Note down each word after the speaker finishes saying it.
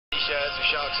t-shirts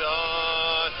with sharks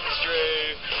on. It's Drew,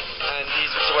 and he's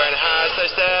wearing a hat, so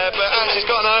there, but Ashley's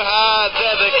got no hat.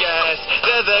 They're the guests.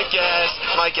 They're the guests.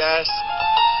 My guests.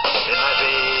 Midnight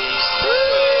Beast.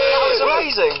 That was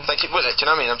amazing. Thank you. Was it? Do you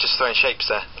know what I mean? I'm just throwing shapes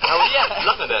there. Yeah,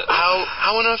 loving it.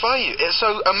 How on earth are you? It's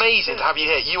so amazing to have you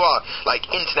here. You are like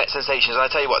internet sensations, and I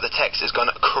tell you what, the text has gone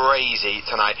crazy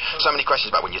tonight. So many questions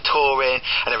about when you're touring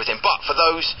and everything. But for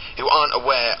those who aren't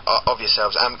aware of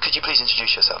yourselves, could you please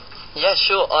introduce yourself? Yeah,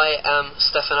 sure. I am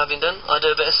Stefan Abingdon. I do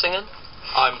a bit of singing.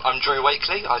 I'm Drew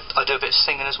Wakely. I do a bit of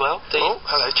singing as well. Oh,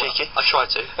 hello, cheeky. I try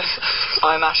to.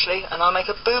 I'm Ashley, and I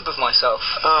make a boob of myself.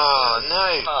 Oh,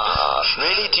 no.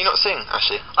 Really? Do you not sing,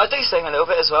 Ashley? I do sing a little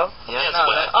bit as well. Yeah.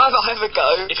 I have a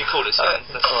go. If you call it singing.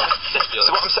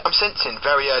 So what I'm sensing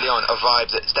very early on a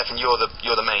vibe that, Stefan, you're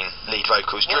the main lead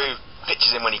vocals. Drew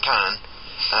pitches in when he can,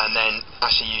 and then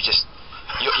Ashley, you've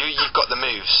got the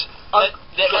moves.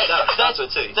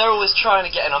 They're always trying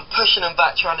to get in. I'm pushing them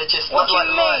back, trying to just what like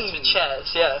do you lines mean? with chairs.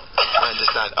 Yeah. I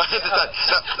understand.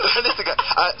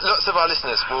 Lots of our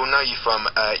listeners will know you from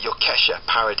your Kesha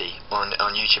parody on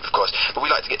YouTube, of course. But we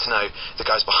like to get to know the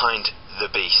guys behind the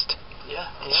Beast.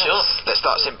 Yeah. Sure. Let's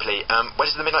start simply. Where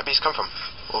does the Midnight Beast come from?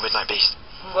 Or Midnight Beast?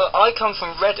 Well, I come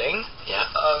from Reading.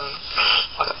 Yeah.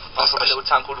 I'm from a little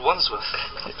town called Wandsworth.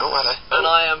 Oh, hello. And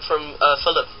I am from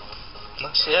Fulham.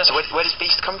 Yeah. So where does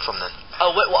Beast come from then?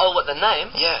 What the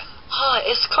name? Yeah.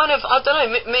 It's kind of, I don't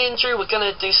know, me and Drew were going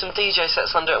to do some DJ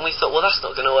sets under it, and we thought, well, that's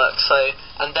not going to work, so,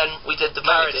 and then we did the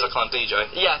parody. Because I can't DJ.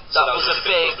 Yeah, So that was a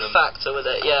big factor with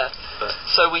it, yeah. But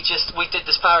so we did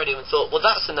this parody and we thought, well,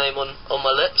 that's the name on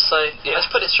my lips, so let's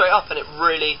put it straight up, and it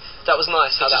really, that was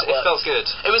nice how that worked. It felt good.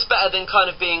 It was better than kind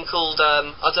of being called,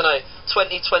 I don't know,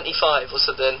 2025 or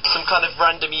something, some kind of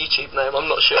random YouTube name, I'm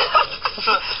not sure.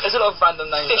 There's a lot of random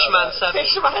names. Fishman7.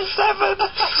 Fishman7.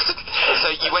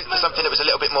 So you went for something that was a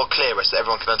little bit more clearer so that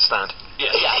everyone could understand?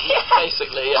 Yeah,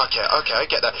 basically, yeah. Okay, I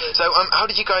get that. So how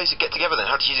did you guys get together then?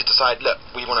 How did you decide, look,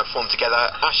 we want to form together?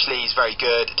 Ashley's very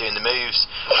good at doing the moves.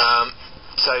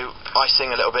 So I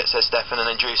sing a little bit, says Stefan, and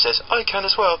then Drew says, I can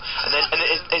as well. And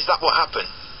is that what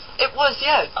happened? It was,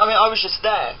 yeah. I mean, I was just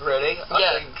there, really. I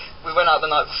think we went out the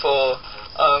night before.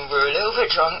 We were a little bit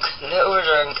drunk,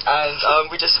 and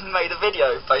we just made a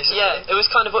video, basically. Yeah, it was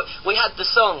kind of, we had the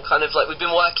song, kind of like, we've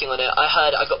been working on it.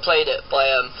 I got played it by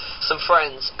some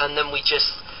friends, and then we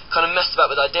just kind of messed about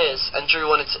with ideas, and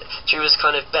Drew was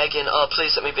kind of begging, oh,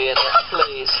 please let me be in it,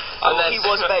 please. And then, he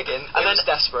was begging, and then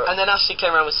desperate. And then Ashley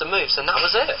came around with some moves, and that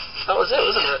was it. That was it,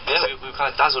 wasn't it? Yeah, we were kind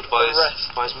of dazzled by his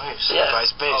moves. Yeah. By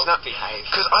his moves.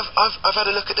 Because I've had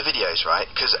a look at the videos, right?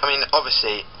 Because, I mean,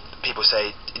 obviously, people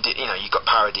say, you know, you've got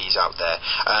parodies out there.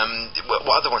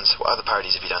 What other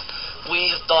parodies have you done?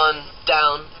 We've done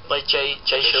Down by Jay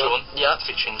Sean. Yeah.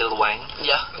 Featuring Lil Wayne.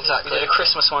 Yeah, exactly. We did a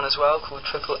Christmas one as well called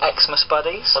Triple Xmas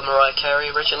Buddies. By Mariah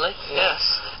Carey originally. Yes.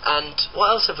 And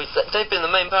what else have we done? They've been the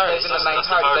main parodies. They've been the main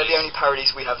parodies. They're the only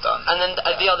parodies we have done. And then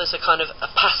the others are kind of a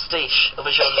pastiche of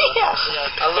a genre. Yeah.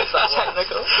 I love that one.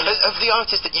 Technical. Have the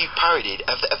artists that you parodied,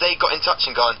 have they got in touch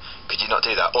and gone, could you not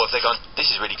do that? Or have they gone, this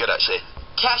is really good actually?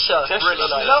 Kesha really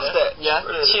loved it. Yeah,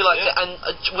 really she liked it, and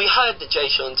we heard that Jay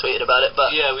Sean tweeted about it,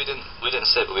 but yeah, we didn't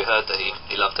see it, but we heard that he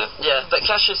loved it. Yeah, but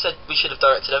Kesha said we should have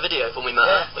directed a video when we met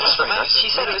her, which That's very nice. She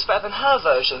said it was better than her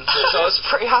version, which I was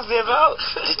pretty happy about.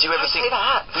 Did you ever think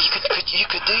that? Well, you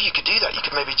could do that. You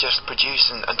could maybe just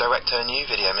produce and direct her new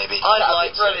video, maybe. I'd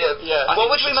like brilliant. Yeah. What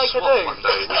would we make her do? One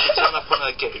day, we should turn up on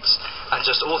her gigs, and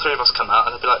just all three of us come out,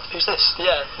 and they'll be like, "Who's this?"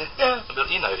 Yeah. Yeah. I'll be like,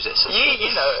 you know who's this?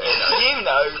 You know. You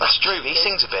know. That's Drew. He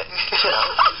sings a bit.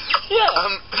 Yeah.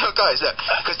 Guys, look,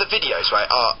 because the videos, right,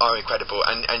 are incredible,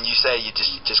 and you say you're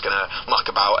just gonna muck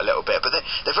about a little bit, but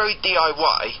they're very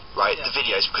DIY, right? Yeah. The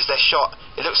videos, because they're shot.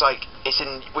 It looks like it's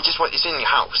in your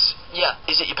house. Yeah.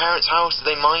 Is it your parents' house? Do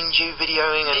they mind you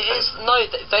videoing? And It is, no,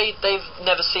 they've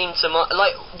never seemed to mind.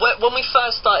 Like, when we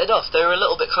first started off, they were a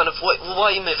little bit kind of, why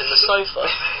are you moving the sofa?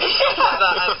 Stuff like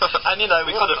that, and you know,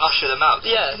 we kind of usher them out.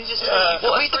 Yeah.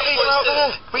 read the paper out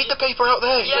there. Read the paper out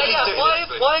there. Yeah.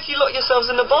 Why have you locked yourselves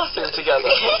in the bathroom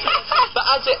together? But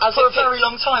for a very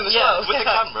long time as well. With the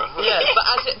camera. Yeah, but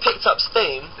as it picked up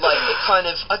steam, like, it kind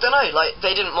of, I don't know, like,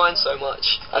 they didn't mind so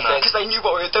much, I think. Because they knew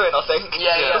what we were doing, I think.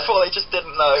 Yeah. Before they just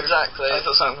didn't know. Exactly. They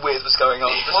thought something weird was going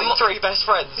on. Between three best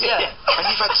friends. Yeah. And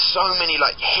you've had so many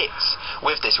like hits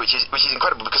with this, which is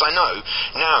incredible, because I know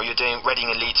now you're doing Reading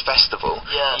and Leeds Festival.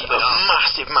 Yeah.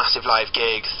 A massive live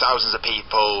gig, thousands of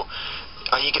people.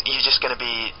 Are you just going to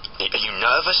be? Are you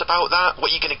nervous about that?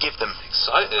 What are you going to give them?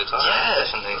 Excited.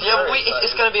 Definitely. Yeah,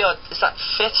 it's going to be is that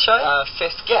fifth show?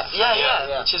 Fifth guest.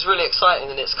 Yeah. Which is really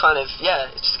exciting, and it's kind of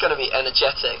it's just going to be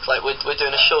energetic. Like we're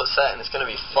doing a short set, and it's going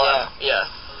to be fun. Yeah.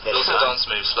 We'll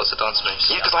dance moves, lots of dance moves.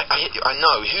 Yeah, because I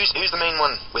know who's the main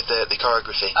one with the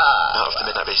choreography out of the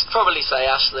Midnight Beast. Probably say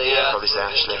Ashley. Yeah, probably say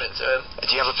Ashley. Give it to him. Do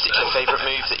you have a particular favourite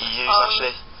move that you use,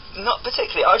 Ashley? Not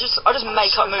particularly. I just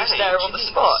make up moves there on the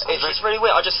spot. It's just really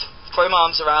weird. I just throw my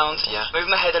arms around, move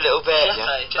my head a little bit.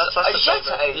 That's the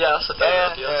favourite. Yeah, that's the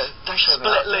favourite. Don't show me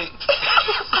Split that. loop.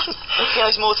 He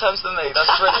knows more terms than me.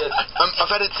 That's brilliant. I've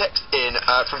had a text in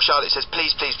from Charlotte. It says,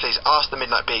 please ask the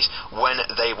Midnight Beast when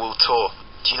they will tour.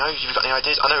 Do you know? Have you got any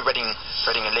ideas? I know Reading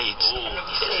and Leeds.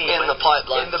 In the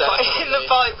pipeline. In the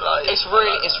pipeline. It's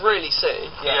really soon.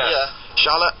 Yeah.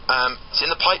 Charlotte, it's in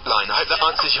the pipeline. I hope that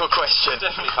answers your question.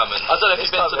 Definitely coming. I don't know if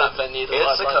you've been to that venue.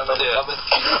 It's coming.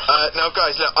 Now,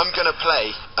 guys, look, I'm going to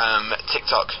play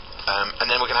TikTok. And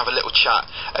then we're going to have a little chat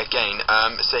again.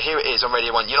 So here it is on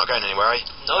Radio 1. You're not going anywhere, are you?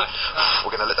 No.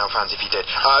 We're going to let down fans if you did.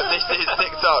 This is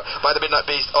TikTok by the Midnight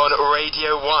Beast on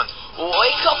Radio 1.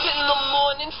 Wake up in the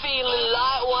morning feeling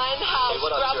like Winehouse.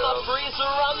 Grab my freezer,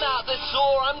 I'm out the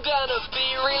door, I'm gonna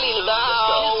be really loud.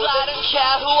 'Cause I don't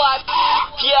care who I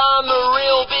yeah, I'm a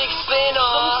real big sinner.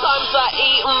 Sometimes I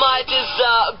eat my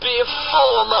dessert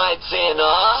before my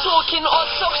dinner. Talking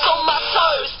odd socks on my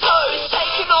toes,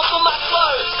 taking off all my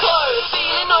clothes,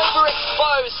 feeling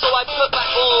overexposed, so I put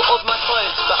back all of my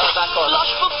clothes back on.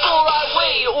 Flush before I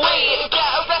wee,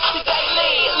 get arrested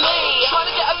daily,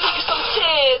 trying to get a piece of some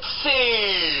tits.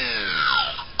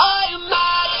 I'm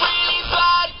mad, really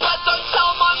bad, but don't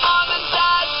tell my mom and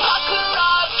dad. Pucker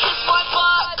up, kiss my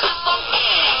butt, 'cause I'm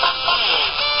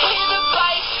hear the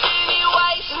bass, skinny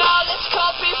waist. Now let's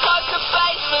copy poker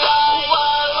face. I'm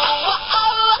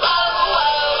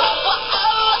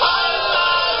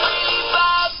mad, really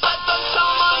bad, but don't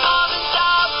tell my mom and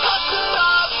dad. Pucker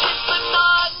up, kiss the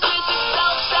nut, 'cause it's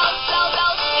sell.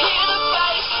 Hear the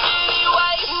bass, skinny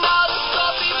waist. Now let's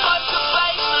copy poker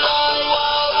face.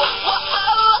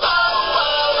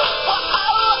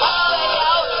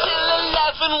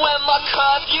 When my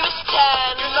curfew's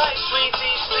 10. Good night,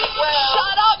 sweetie, sleep well.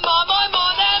 Shut up, Mum, I'm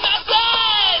on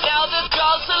MSN. Now the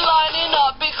girls are lining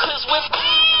up because we're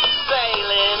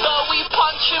failing. So we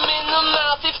punch them in the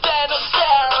mouth if they're not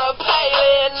Sarah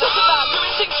Palin. Talk about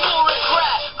doing things for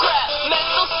regret.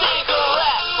 Mental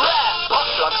cigarette, pop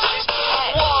slugs in his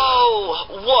head.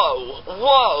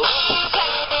 Whoa.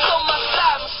 Text on my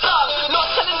Samsung. Not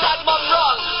telling Dad I'm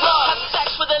wrong. Have sex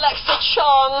with Alexa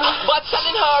Chung by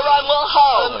telling her I'm well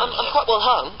hung. I'm quite well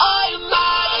hung. I'm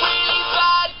mad, really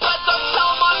bad, but don't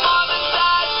tell my mom and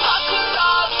dad. Pucker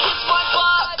up, kiss my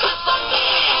butt, 'cause I'm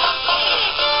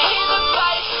hear the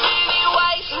bass, skinny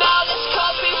waist. Now let's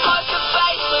copy poker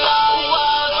face. I'm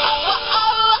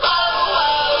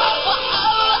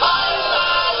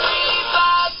mad, really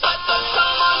bad, but don't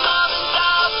tell my mom and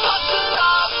dad. Pucker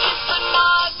up, kiss the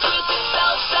nut, 'cause it's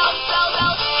sell.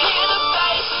 Hear the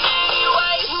bass, skinny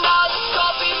waist. Now let's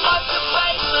copy poker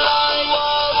face.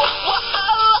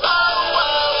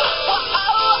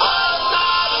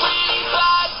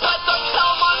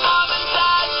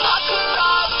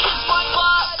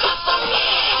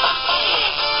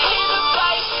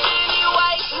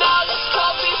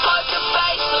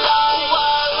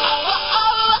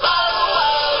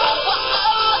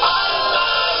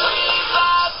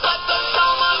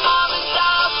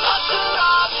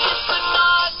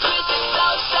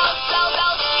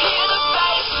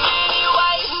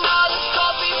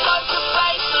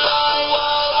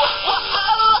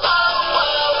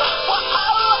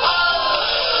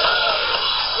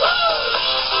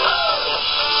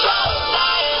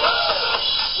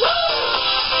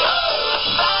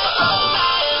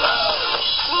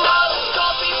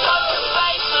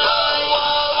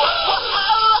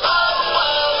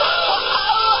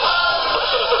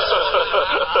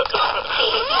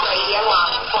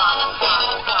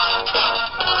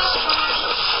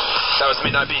 That was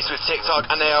Midnight Beast with TikTok,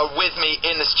 and they are with me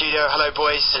in the studio. Hello,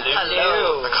 boys.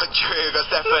 Hello. I got Drew, I got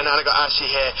Stefan, and I got Ashley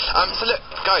here. So look,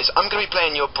 guys, I'm going to be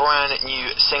playing your brand new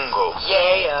single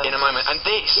in a moment, and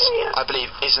this, I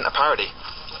believe, isn't a parody.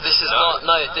 This is not.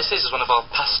 No, this is one of our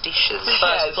pastiches.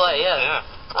 first play. Yeah.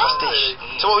 Pastiche.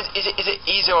 So what, is it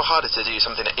easier or harder to do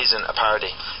something that isn't a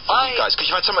parody for you guys? Because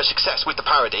you've had so much success with the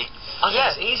parody. I think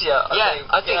it's easier.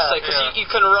 I think so, because you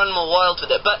can run more wild with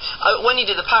it. But when you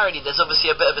do the parody, there's obviously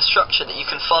a bit of a structure that you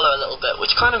can follow a little bit,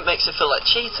 which kind of makes it feel like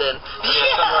cheating.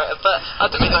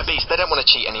 But the Midnight Beast, they don't want to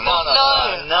cheat anymore. No,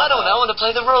 I don't know. I want to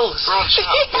play the rules.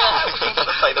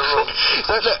 Play the rules.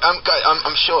 So look, guys,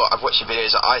 I'm sure I've watched your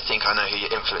videos. I think I know who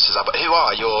your influences are, but who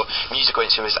are your musical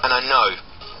influences? And I know a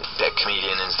bit of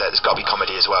comedian and there's got to be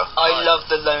comedy as well. I love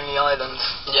the Lonely Island.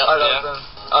 I love them.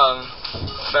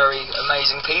 Very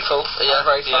amazing people.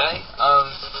 Very funny.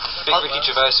 Big Ricky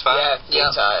Gervais fan.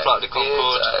 Yeah. Flight of the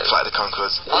Concorde. Flight of the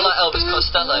Concorde. I like Elvis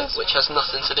Costello, which has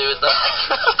nothing to do with that.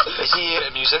 Is he Bit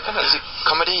of music, isn't it? is it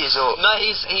comedy? Is or No,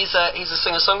 he's a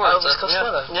singer-songwriter. Elvis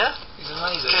Costello. Yeah. He's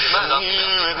amazing. Good man. Is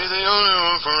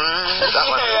that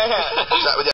one? Is that with